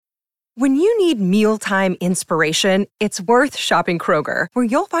When you need mealtime inspiration, it's worth shopping Kroger, where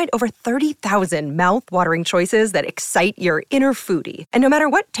you'll find over 30,000 mouth-watering choices that excite your inner foodie. And no matter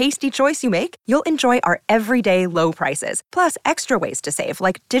what tasty choice you make, you'll enjoy our everyday low prices, plus extra ways to save,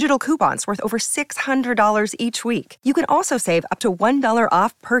 like digital coupons worth over $600 each week. You can also save up to $1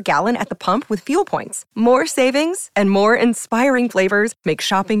 off per gallon at the pump with fuel points. More savings and more inspiring flavors make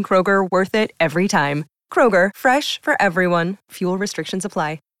shopping Kroger worth it every time. Kroger, fresh for everyone. Fuel restrictions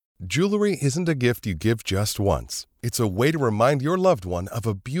apply. Jewelry isn't a gift you give just once. It's a way to remind your loved one of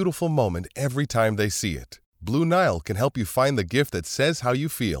a beautiful moment every time they see it. Blue Nile can help you find the gift that says how you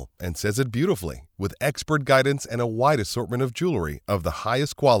feel and says it beautifully, with expert guidance and a wide assortment of jewelry of the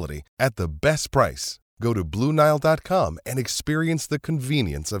highest quality at the best price. Go to BlueNile.com and experience the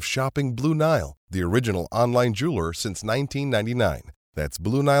convenience of shopping Blue Nile, the original online jeweler since 1999. That's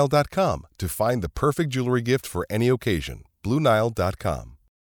BlueNile.com to find the perfect jewelry gift for any occasion. BlueNile.com.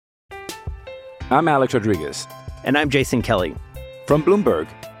 I'm Alex Rodriguez. And I'm Jason Kelly. From Bloomberg,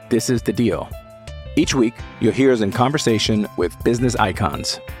 this is The Deal. Each week, you'll hear us in conversation with business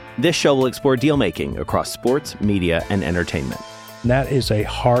icons. This show will explore deal-making across sports, media, and entertainment. That is a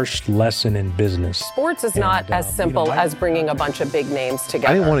harsh lesson in business. Sports is not as simple as bringing a bunch of big names together.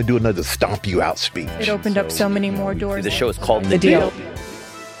 I didn't want to do another stomp you out speech. It opened up so many more doors. The show is called The Deal.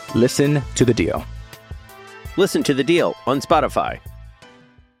 Listen to The Deal. Listen to The Deal on Spotify.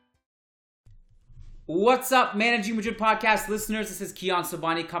 What's up, Managing Madrid podcast listeners? This is Kiyan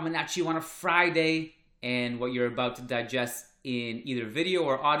Sobhani coming at you on a Friday, and what you're about to digest in either video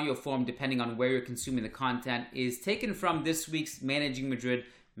or audio form, depending on where you're consuming the content, is taken from this week's Managing Madrid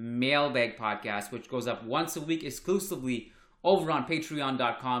Mailbag podcast, which goes up once a week exclusively over on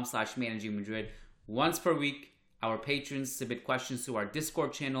patreon.com/Managing Madrid. Once per week, our patrons submit questions to our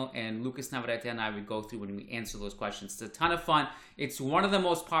Discord channel, and Lucas Navarrete and I would go through when we answer those questions. It's a ton of fun. It's one of the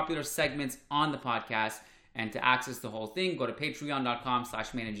most popular segments on the podcast, and to access the whole thing, go to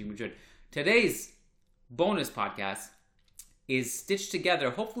patreon.com/Managing Madrid. Today's bonus podcast is stitched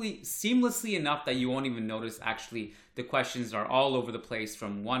together, hopefully seamlessly enough that you won't even notice. Actually, the questions are all over the place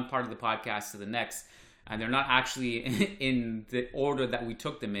from one part of the podcast to the next, and they're not actually in the order that we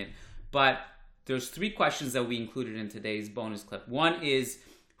took them in. But there's three questions that we included in today's bonus clip. One is,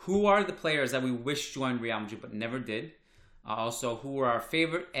 who are the players that we wish joined Real Madrid but never did? Also, who are our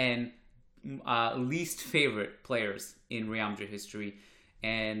favorite and least favorite players in Real Madrid history?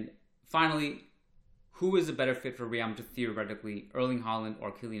 And finally, who is a better fit for Real Madrid theoretically, Erling Haaland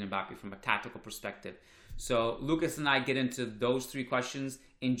or Kylian Mbappe from a tactical perspective? So Lucas and I get into those three questions.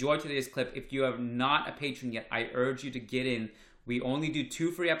 Enjoy today's clip. If you are not a patron yet, I urge you to get in. We only do 2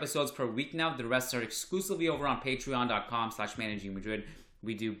 free episodes per week now. The rest are exclusively over on patreon.com/Managing Madrid.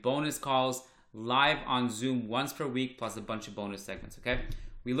 We do bonus calls live on Zoom once per week, plus a bunch of bonus segments, okay?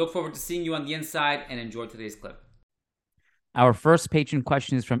 We look forward to seeing you on the inside, and enjoy today's clip. Our first patron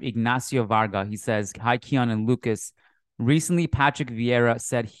question is from Ignacio Varga. He says, hi, Kiyan and Lucas. Recently, Patrick Vieira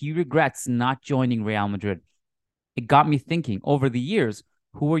said he regrets not joining Real Madrid. It got me thinking, over the years,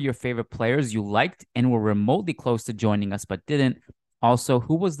 who were your favorite players you liked and were remotely close to joining us but didn't? Also,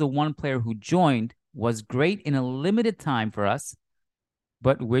 who was the one player who joined, was great in a limited time for us,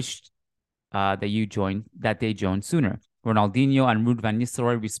 but wished that they joined sooner? Ronaldinho and Ruud van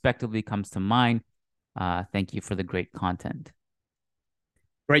Nistelrooy respectively comes to mind. Thank you for the great content.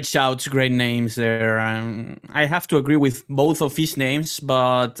 Great shouts, great names there. I have to agree with both of his names,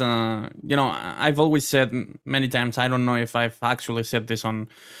 but I've always said many times, I don't know if I've actually said this on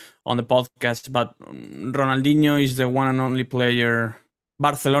the podcast, but Ronaldinho is the one and only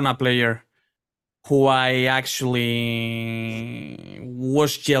Barcelona player, who I actually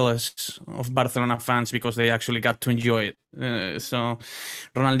was jealous of Barcelona fans because they actually got to enjoy it. So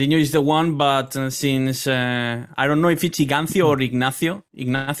Ronaldinho is the one, but since I don't know if it's Igancio or Ignacio.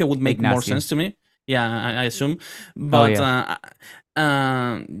 Ignacio would make more sense to me. Yeah, I assume. But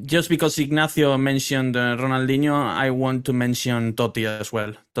just because Ignacio mentioned Ronaldinho, I want to mention Totti as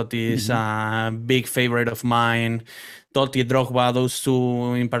well. Totti is a big favorite of mine. Totti, Drogba, those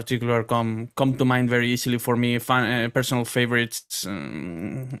two in particular come to mind very easily for me. Personal favorites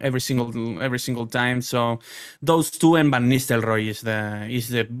every single time. So those two, and Van Nistelrooy is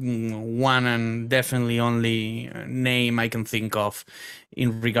the one and definitely only name I can think of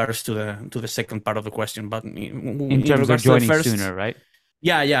in regards to the second part of the question. But in terms of joining sooner, right?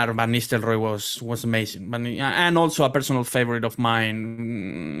 Yeah, Van Nistelrooy was amazing, and also a personal favorite of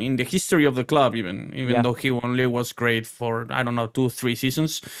mine in the history of the club. Even though he only was great for 2-3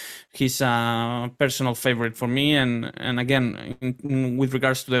 seasons, he's a personal favorite for me. And again, with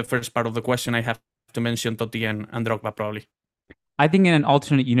regards to the first part of the question, I have to mention Totti and Drogba probably. I think in an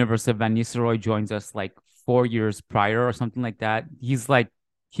alternate universe, if Van Nistelrooy joins us like 4 years prior or something like that,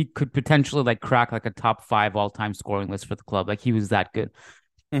 he could potentially like crack like a top 5 all-time scoring list for the club. Like he was that good.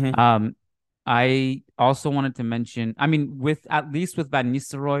 Mm-hmm. I also wanted to mention, I mean, with at least with Van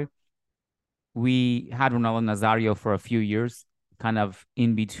Nistelrooy, we had Ronaldo Nazario for a few years, kind of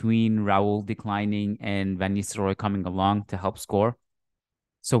in between Raul declining and Van Nistelrooy coming along to help score.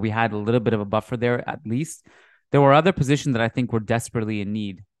 So we had a little bit of a buffer there at least. There were other positions that I think were desperately in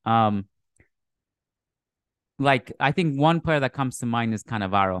need. Like I think one player that comes to mind is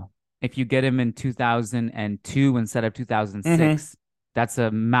Cannavaro. If you get him in 2002 instead of 2006, that's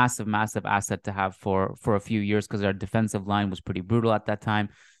a massive, massive asset to have for a few years because our defensive line was pretty brutal at that time.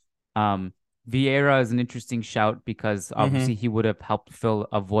 Vieira is an interesting shout because obviously he would have helped fill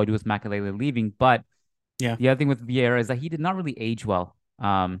a void with Makelele leaving. But the other thing with Vieira is that he did not really age well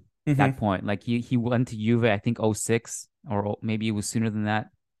that point. Like he went to Juve, I think 06, or maybe it was sooner than that.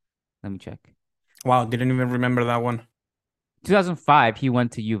 Let me check. Wow, didn't even remember that one. 2005, he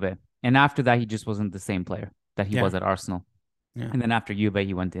went to Juve. And after that, he just wasn't the same player that he was at Arsenal. Yeah. And then after Juve,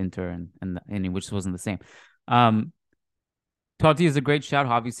 he went to Inter and he just wasn't the same. Totti is a great shout.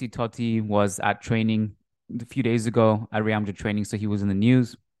 Obviously, Totti was at training a few days ago at Real Madrid training, so he was in the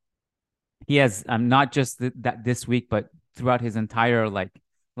news. He has not just that this week, but throughout his entire like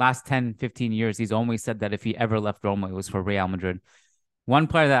last 10, 15 years, he's always said that if he ever left Roma, it was for Real Madrid. One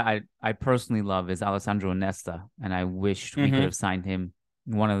player that I personally love is Alessandro Nesta, and I wish we could have signed him,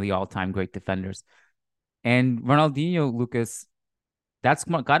 one of the all-time great defenders. And Ronaldinho, Lucas, that's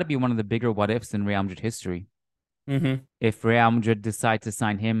got to be one of the bigger what-ifs in Real Madrid history. If Real Madrid decide to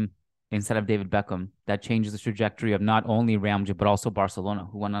sign him instead of David Beckham, that changes the trajectory of not only Real Madrid, but also Barcelona,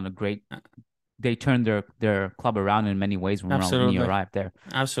 who went on a great... They turned their club around in many ways when Ronaldinho arrived there.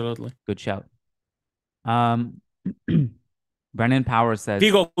 Absolutely. Good shout. Brennan Power says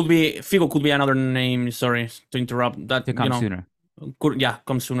Figo could be another name. Sorry to interrupt. That to come sooner.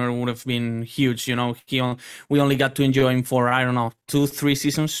 Come sooner would have been huge. We only got to enjoy him for I don't know 2-3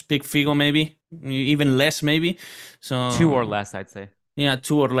 seasons. Pick Figo maybe even less maybe. So 2 or less, I'd say. Yeah,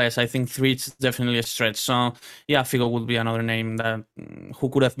 2 or less. I think 3 is definitely a stretch. So yeah, Figo would be another name that who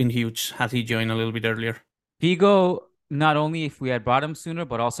could have been huge had he joined a little bit earlier. Figo, not only if we had brought him sooner,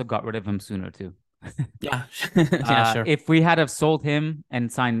 but also got rid of him sooner too. Yeah, sure. If we had have sold him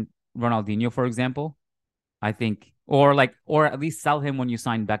and signed Ronaldinho, for example, I think, or at least sell him when you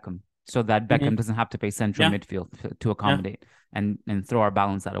sign Beckham, so that Beckham doesn't have to pay central midfield to accommodate and throw our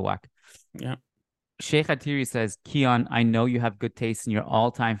balance out of whack. Yeah. Sheikh Atiri says, Keon, I know you have good taste in your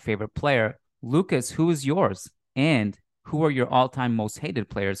all-time favorite player. Lucas, who is yours? And who are your all-time most hated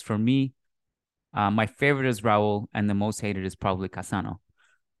players? For me, my favorite is Raul, and the most hated is probably Cassano.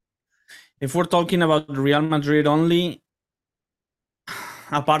 If we're talking about Real Madrid only,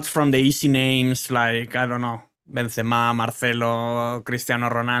 apart from the easy names like, I don't know, Benzema, Marcelo, Cristiano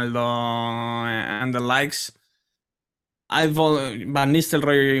Ronaldo, and the likes, Van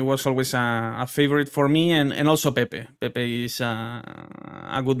Nistelrooy was always a favorite for me, and also Pepe. Pepe is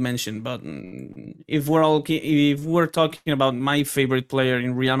a good mention. But if we're talking about my favorite player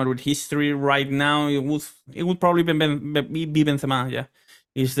in Real Madrid history right now, it would probably be Benzema. Yeah.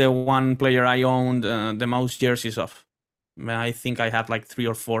 Is the one player I owned the most jerseys of. I think I have like 3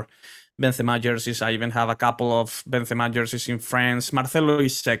 or 4 Benzema jerseys. I even have a couple of Benzema jerseys in France. Marcelo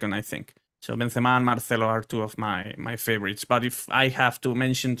is second, I think. So Benzema and Marcelo are 2 of my favorites. But if I have to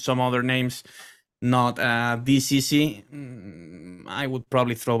mention some other names, not this easy, I would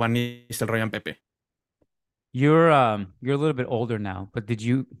probably throw Van Nistelrooy and Pepe. You're a little bit older now, but did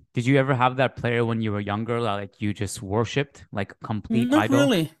you ever have that player when you were younger, like you just worshipped, like a complete Not idol?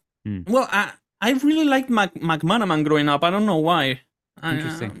 Really. Well, I really liked McManaman growing up. I don't know why.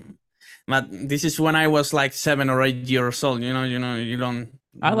 Interesting. But this is when I was like 7 or 8 years old. You don't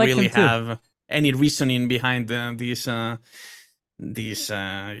really have any reasoning behind this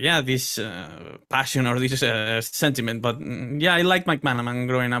passion or this sentiment. But yeah, I liked McManaman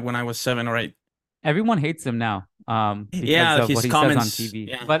growing up when I was 7 or 8. Everyone hates him now. Because of his what he comments says on TV.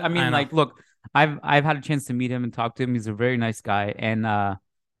 Yeah, but I mean, look, I've had a chance to meet him and talk to him. He's a very nice guy, and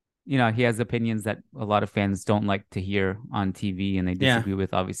he has opinions that a lot of fans don't like to hear on TV, and they disagree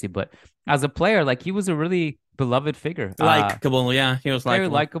with, obviously. But as a player, like he was a really beloved figure, likable. He was very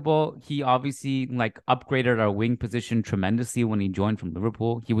likable. He obviously upgraded our wing position tremendously when he joined from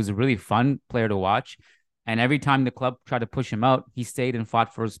Liverpool. He was a really fun player to watch. And every time the club tried to push him out, he stayed and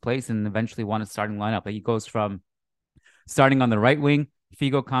fought for his place and eventually won a starting lineup. Like he goes from starting on the right wing,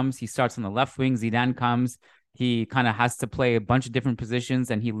 Figo comes, he starts on the left wing, Zidane comes, he kind of has to play a bunch of different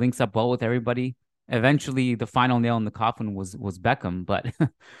positions and he links up well with everybody. eventually the final nail in the coffin was Beckham, but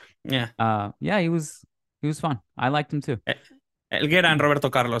yeah, he was fun. I liked him too. Elguera and Roberto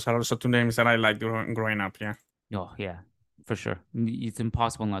Carlos are also two names that I liked growing up. Yeah. Oh yeah, for sure. It's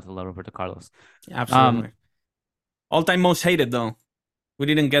impossible not to love Roberto Carlos. Absolutely. All-time most hated though. We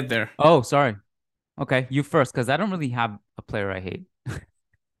didn't get there. Oh, sorry. Okay, you first, because I don't really have a player I hate.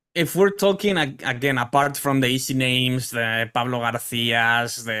 If we're talking again, apart from the easy names, the Pablo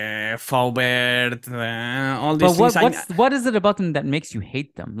Garcias, the Faubert, all these things. What is it about them that makes you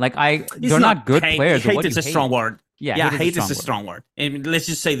hate them? Like they're not good players. Hate is a strong word. Yeah, hate is a strong word. And let's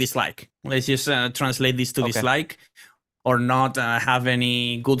just say dislike. Let's just translate this to dislike, or not have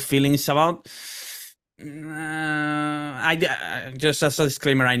any good feelings about. I just as a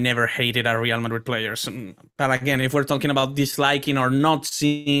disclaimer, I never hated our Real Madrid players. But again, if we're talking about disliking or not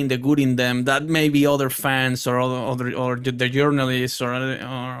seeing the good in them, that maybe other fans or the journalists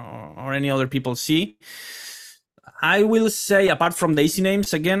or any other people see. I will say, apart from the easy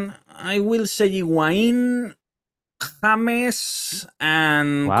names, again, I will say Higuaín, James,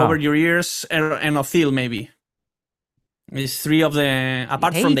 and cover your ears, and Ozil maybe. It's three of the,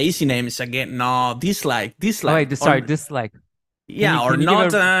 apart from the easy names, again, no, dislike. Oh, wait, dislike. Yeah, or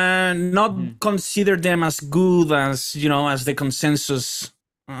not consider them as good as, as the consensus,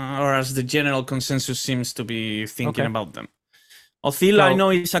 or as the general consensus seems to be thinking about them. Ozil, I know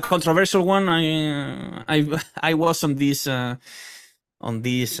it's a controversial one. I was on this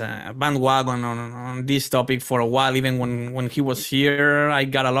bandwagon on this topic for a while. Even when he was here, I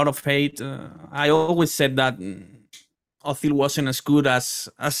got a lot of hate. I always said that Ozil wasn't as good as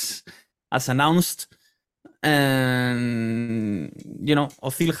announced, and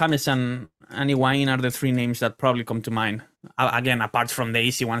Ozil, James, and Higuaín are the three names that probably come to mind. Again, apart from the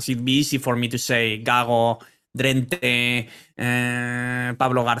easy ones, it'd be easy for me to say Gago, Drente,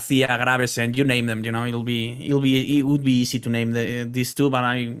 Pablo Garcia, Graves, and you name them. It would be easy to name these two.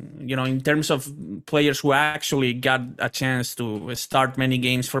 But in terms of players who actually got a chance to start many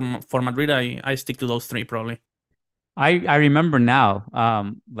games for Madrid, I stick to those three probably. I remember now,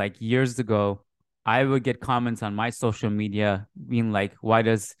 like years ago, I would get comments on my social media being like, why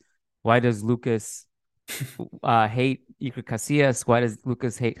does Lucas hate Iker Casillas? Why does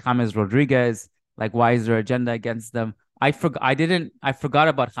Lucas hate James Rodriguez? Like, why is there agenda against them? I forgot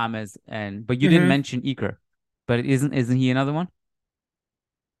about James, but you didn't mention Iker. But isn't he another one?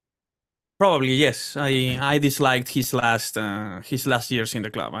 Probably, yes. I disliked his last years in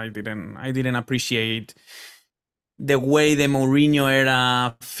the club. I didn't appreciate the way the Mourinho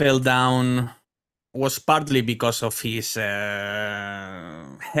era fell down. Was partly because of his help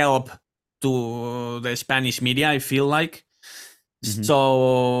to the Spanish media, I feel like. Mm-hmm.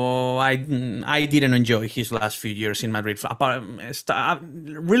 So I didn't enjoy his last few years in Madrid.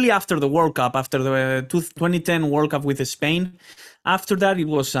 Really after the World Cup, after the 2010 World Cup with Spain, after that it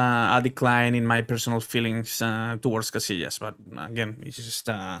was a decline in my personal feelings towards Casillas. But again, it's just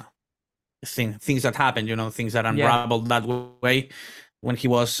things that happen, things that unraveled that way. When he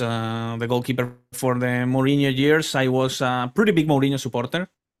was the goalkeeper for the Mourinho years, I was a pretty big Mourinho supporter.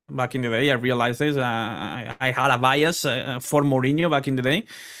 Back in the day, I realized this. I had a bias for Mourinho back in the day.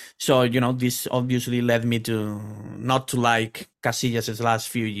 So, this obviously led me to not to like Casillas' last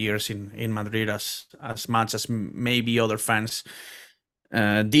few years in Madrid as much as maybe other fans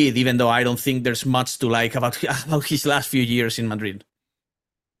did, even though I don't think there's much to like about his last few years in Madrid.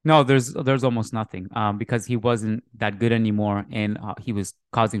 No, there's almost nothing because he wasn't that good anymore, and he was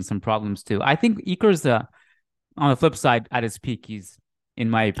causing some problems too. I think Iker's on the flip side at his peak. He's, in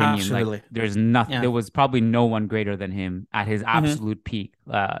my opinion, absolutely. There's nothing. Yeah. There was probably no one greater than him at his absolute peak.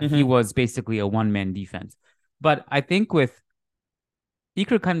 He was basically a one-man defense. But I think with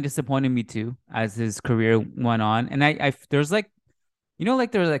Iker, kind of disappointed me too as his career went on. And I there's like,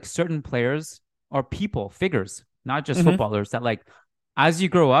 there's like certain players or people, figures, not just footballers, that like, as you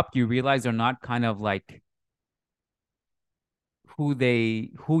grow up, you realize they're not kind of like who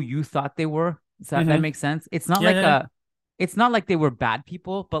you thought they were. Does that makes sense? It's not it's not like they were bad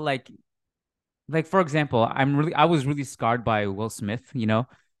people, but like for example, I was really scarred by Will Smith,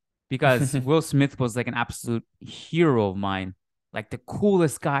 because Will Smith was like an absolute hero of mine, like the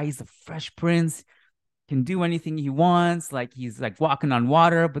coolest guy. He's the Fresh Prince, can do anything he wants, like he's like walking on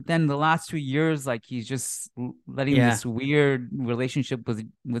water. But then the last 2 years, like he's just letting this weird relationship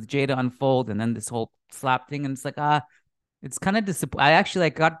with Jada unfold, and then this whole slap thing, and it's like it's kind of disappointing. I actually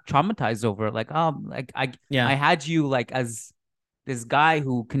got traumatized over it. I had you like as this guy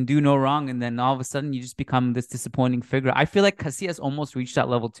who can do no wrong, and then all of a sudden you just become this disappointing figure. I feel like Casillas almost reached that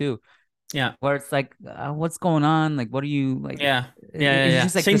level too. Yeah. Where it's like, what's going on? Like, what are you like? Yeah. It's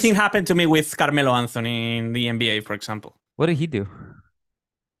just like Same thing happened to me with Carmelo Anthony in the NBA, for example. What did he do?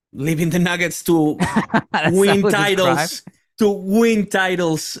 Leaving the Nuggets to That win was his crime.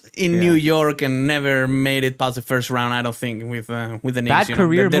 titles in New York and never made it past the first round. I don't think with the Knicks. Bad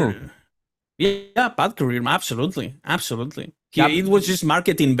career move. Yeah, bad career. Absolutely. It was just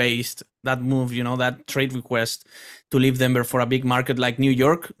marketing based, that move, that trade request to leave Denver for a big market like New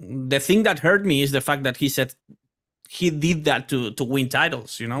York. The thing that hurt me is the fact that he said he did that to win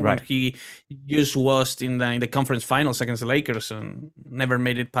titles, when he just was in the conference finals against the Lakers and never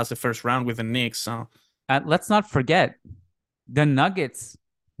made it past the first round with the Knicks. So let's not forget the Nuggets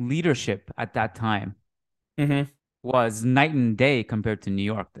leadership at that time was night and day compared to New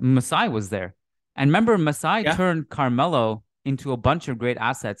York. Masai was there. And remember, Masai turned Carmelo into a bunch of great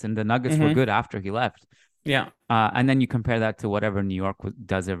assets, and the Nuggets were good after he left. Yeah. And then you compare that to whatever New York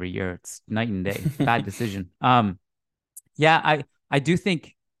does every year. It's night and day. Bad decision. I do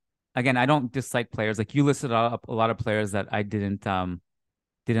think, again, I don't dislike players. Like you listed up a lot of players that I didn't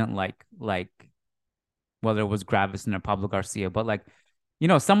like whether it was Gravison or Pablo Garcia, but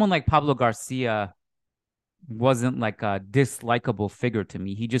someone like Pablo Garcia wasn't like a dislikable figure to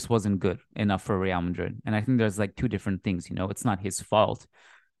me. He just wasn't good enough for Real Madrid. And I think there's like two different things, it's not his fault.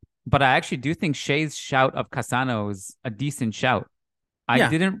 But I actually do think Shay's shout of Cassano is a decent shout. I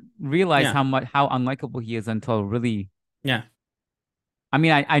didn't realize how unlikable he is until really. Yeah. I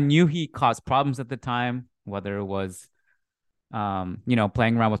mean, I knew he caused problems at the time, whether it was,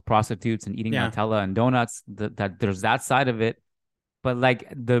 playing around with prostitutes and eating Nutella and donuts, that there's that side of it. But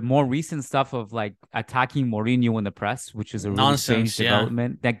like the more recent stuff of like attacking Mourinho in the press, which is a really strange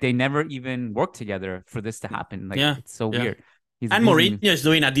development. Like they never even worked together for this to happen. Like it's so weird. Mourinho is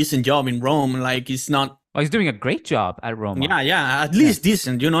doing a decent job in Rome. Like it's not. Oh, he's doing a great job at Roma. Yeah, at least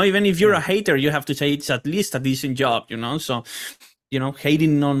decent. Even if you're a hater, you have to say it's at least a decent job. So,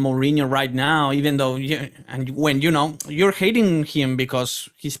 hating on Mourinho right now, even though when you're hating him because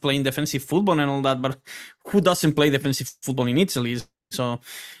he's playing defensive football and all that, but who doesn't play defensive football in Italy? So,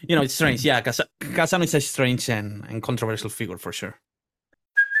 it's strange. Yeah, Casano is a strange and controversial figure for sure.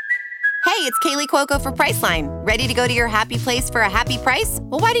 Hey, it's Kaylee Cuoco for Priceline. Ready to go to your happy place for a happy price?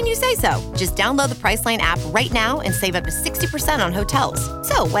 Well, why didn't you say so? Just download the Priceline app right now and save up to 60% on hotels.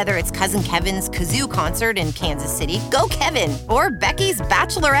 So whether it's Cousin Kevin's Kazoo Concert in Kansas City, go Kevin, or Becky's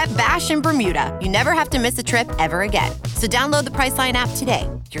Bachelorette Bash in Bermuda, you never have to miss a trip ever again. So download the Priceline app today.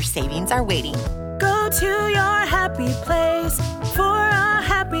 Your savings are waiting. Go to your happy place for a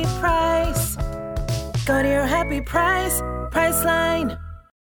happy price. Go to your happy price, Priceline.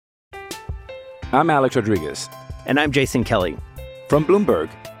 I'm Alex Rodriguez. And I'm Jason Kelly. From Bloomberg,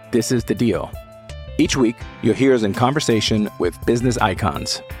 this is The Deal. Each week, you'll hear us in conversation with business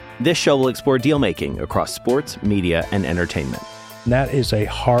icons. This show will explore deal-making across sports, media, and entertainment. That is a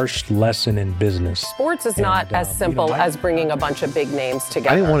harsh lesson in business. Sports is not as simple as bringing a bunch of big names together.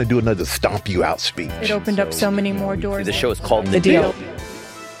 I didn't want to do another stomp you out speech. It opened up so many more doors. The show is called The Deal.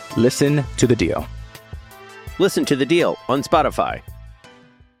 Listen to The Deal. Listen to The Deal on Spotify.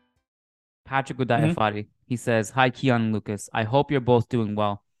 Patrick Udayafari, he says, "Hi, Keon and Lucas. I hope you're both doing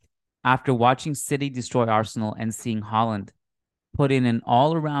well. After watching City destroy Arsenal and seeing Haaland put in an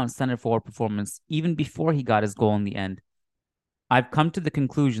all-around center forward performance even before he got his goal in the end, I've come to the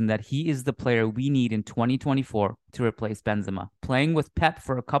conclusion that he is the player we need in 2024 to replace Benzema. Playing with Pep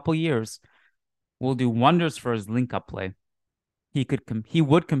for a couple years will do wonders for his link-up play. He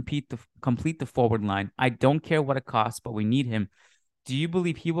would complete the forward line. I don't care what it costs, but we need him. Do you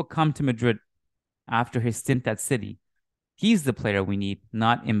believe he will come to Madrid after his stint at City? He's the player we need,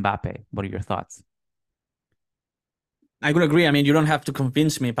 not Mbappe. What are your thoughts?" I would agree. I mean, you don't have to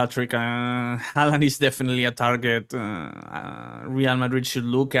convince me, Patrick. Haaland is definitely a target Real Madrid should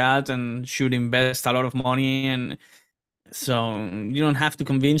look at and should invest a lot of money. And so you don't have to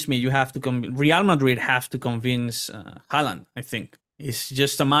convince me. You have to Real Madrid have to convince Haaland, I think. It's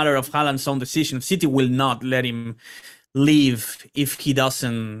just a matter of Haaland's own decision. City will not let him leave if he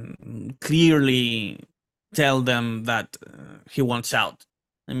doesn't clearly tell them that he wants out.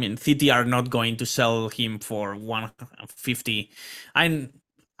 I mean, City are not going to sell him for 150. I'm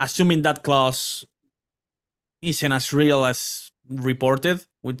assuming that clause isn't as real as reported,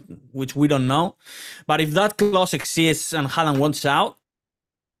 which we don't know. But if that clause exists and Haaland wants out,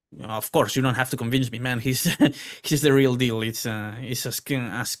 of course, you don't have to convince me, man. He's the real deal. It's as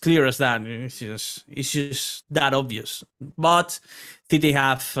clear as that. It's just that obvious. But City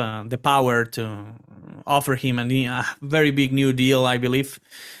have the power to offer him a very big new deal, I believe,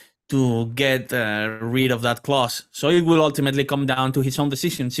 to get rid of that clause. So it will ultimately come down to his own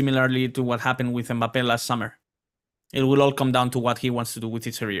decision, similarly to what happened with Mbappe last summer. It will all come down to what he wants to do with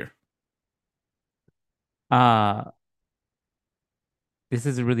his career. This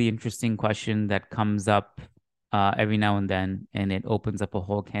is a really interesting question that comes up every now and then, and it opens up a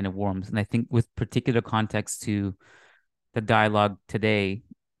whole can of worms. And I think with particular context to the dialogue today,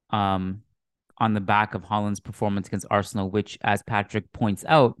 on the back of Haaland's performance against Arsenal, which, as Patrick points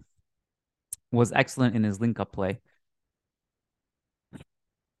out, was excellent in his link-up play.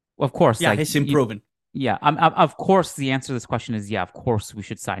 Of course, yeah, he's improving. Of course, the answer to this question is of course we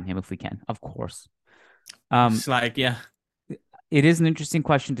should sign him if we can. Of course. It's like, it is an interesting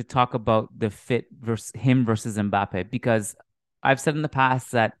question to talk about the fit versus Mbappe, because I've said in the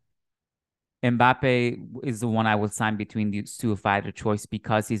past that Mbappe is the one I would sign between these two if I had a choice,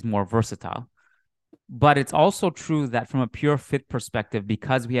 because he's more versatile. But it's also true that from a pure fit perspective,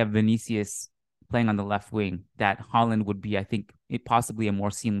 because we have Vinicius playing on the left wing, that Haaland would be, I think, possibly a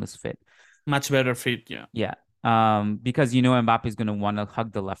more seamless fit. Much better fit, yeah. Yeah. Because Mbappe is going to want to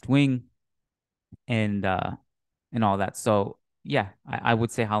hug the left wing and all that. So yeah, I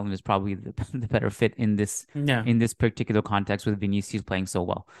would say Haaland is probably the better fit in this particular context, with Vinicius playing so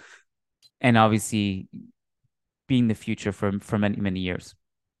well, and obviously being the future for many, many years.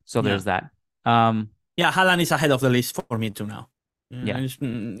 So there's that. Haaland is ahead of the list for me too now. Yeah,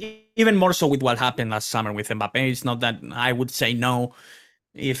 even more so with what happened last summer with Mbappe. It's not that I would say no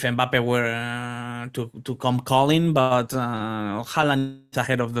if Mbappe were to come calling, but Haaland is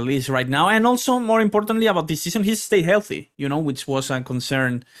ahead of the list right now. And also, more importantly about this season, he's stayed healthy, which was a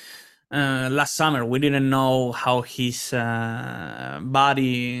concern last summer. We didn't know how his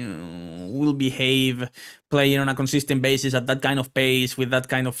body will behave playing on a consistent basis at that kind of pace with that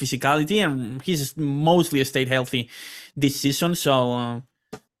kind of physicality, and he's mostly stayed healthy this season. So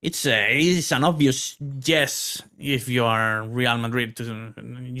it's an obvious yes if you are Real Madrid.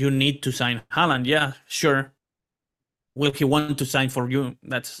 You need to sign Haaland. Yeah, sure. Will he want to sign for you?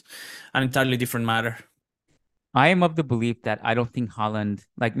 That's an entirely different matter. I am of the belief that I don't think Haaland,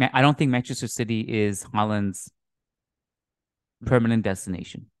 I don't think Manchester City is Haaland's permanent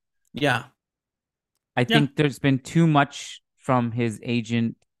destination. Yeah. I think there's been too much from his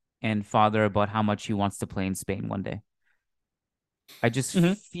agent and father about how much he wants to play in Spain one day. I just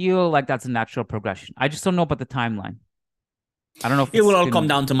feel like that's a natural progression. I just don't know about the timeline. I don't know if it will all come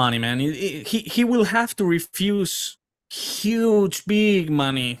down to money, man. He will have to refuse huge, big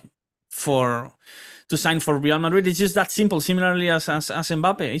money to sign for Real Madrid. It's just that simple. Similarly as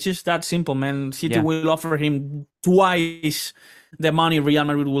Mbappe, it's just that simple, man. City will offer him twice the money Real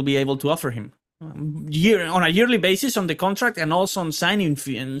Madrid will be able to offer him on a yearly basis on the contract, and also on signing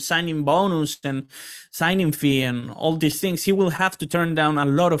fee and signing bonus and signing fee and all these things. He will have to turn down a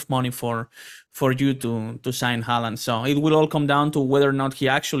lot of money for you to sign Haaland. So it will all come down to whether or not he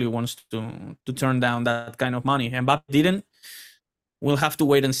actually wants to turn down that kind of money. Mbappe didn't. We'll have to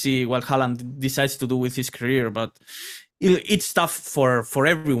wait and see what Haaland decides to do with his career, but it's tough for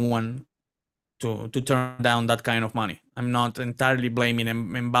everyone to turn down that kind of money. I'm not entirely blaming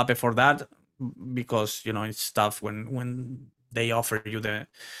Mbappe for that, because it's tough when they offer you the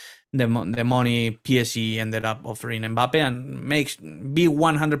money PSG ended up offering Mbappe, and be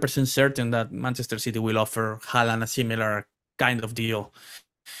 100% certain that Manchester City will offer Haaland a similar kind of deal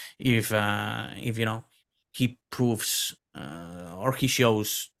if he proves or he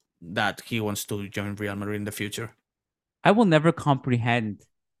shows that he wants to join Real Madrid in the future. I will never comprehend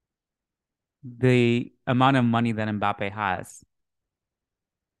the amount of money that Mbappe has,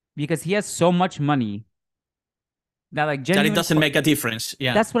 because he has so much money that that it doesn't make a difference.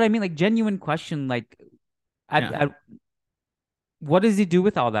 Yeah, that's what I mean. Genuine question. What does he do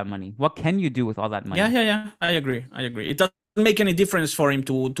with all that money? What can you do with all that money? Yeah. I agree. It doesn't make any difference for him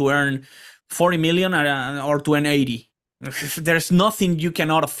to earn 40 million or to earn 80. There's nothing you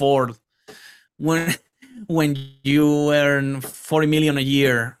cannot afford when you earn 40 million a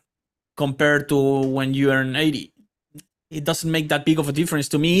year compared to when you earn 80. It doesn't make that big of a difference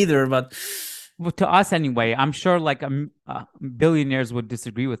to me either, but well, to us anyway. I'm sure billionaires would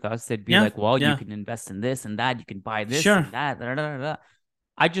disagree with us. They'd be you can invest in this and that, you can buy this and that. Da, da, da.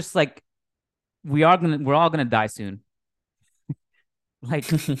 I just we're all gonna die soon.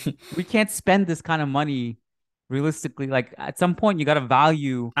 We can't spend this kind of money realistically. At some point you got to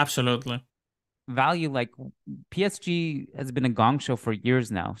value PSG has been a gong show for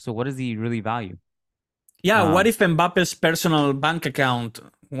years now. So what does he really value? What if Mbappe's personal bank account,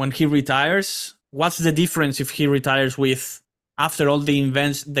 when he retires, what's the difference if he retires with, after all the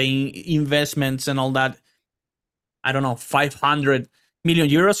investments and all that, I don't know, 500 million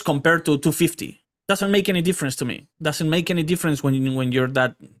euros compared to 250. Doesn't make any difference to me. Doesn't make any difference when you're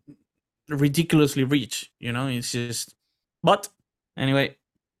that ridiculously rich. It's just. But anyway.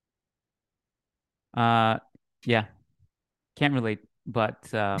 Yeah, can't relate, but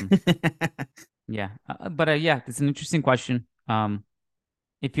yeah, it's an interesting question.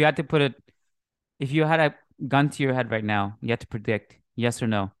 If you had a gun to your head right now, you had to predict yes or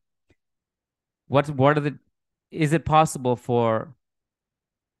no. Is it possible for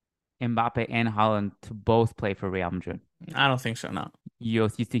Mbappe and Haaland to both play for Real Madrid? I don't think so. No. You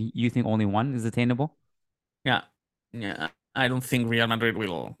think only one is attainable? Yeah. I don't think Real Madrid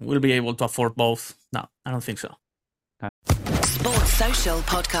will be able to afford both. No, I don't think so. Okay. Sports Social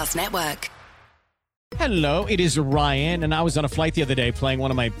Podcast Network. Hello, it is Ryan, and I was on a flight the other day playing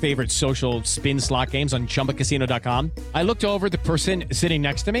one of my favorite social spin slot games on ChumbaCasino.com. I looked over at the person sitting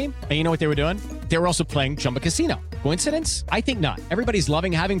next to me, and you know what they were doing? They were also playing Chumba Casino. Coincidence? I think not. Everybody's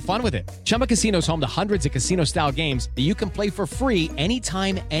loving having fun with it. Chumba Casino is home to hundreds of casino-style games that you can play for free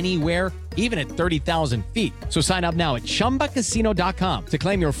anytime, anywhere, even at 30,000 feet. So sign up now at ChumbaCasino.com to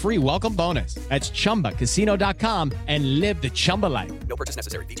claim your free welcome bonus. That's ChumbaCasino.com and live the Chumba life. No purchase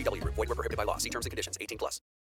necessary. VGW. Void where prohibited by law. See terms and conditions. 18+.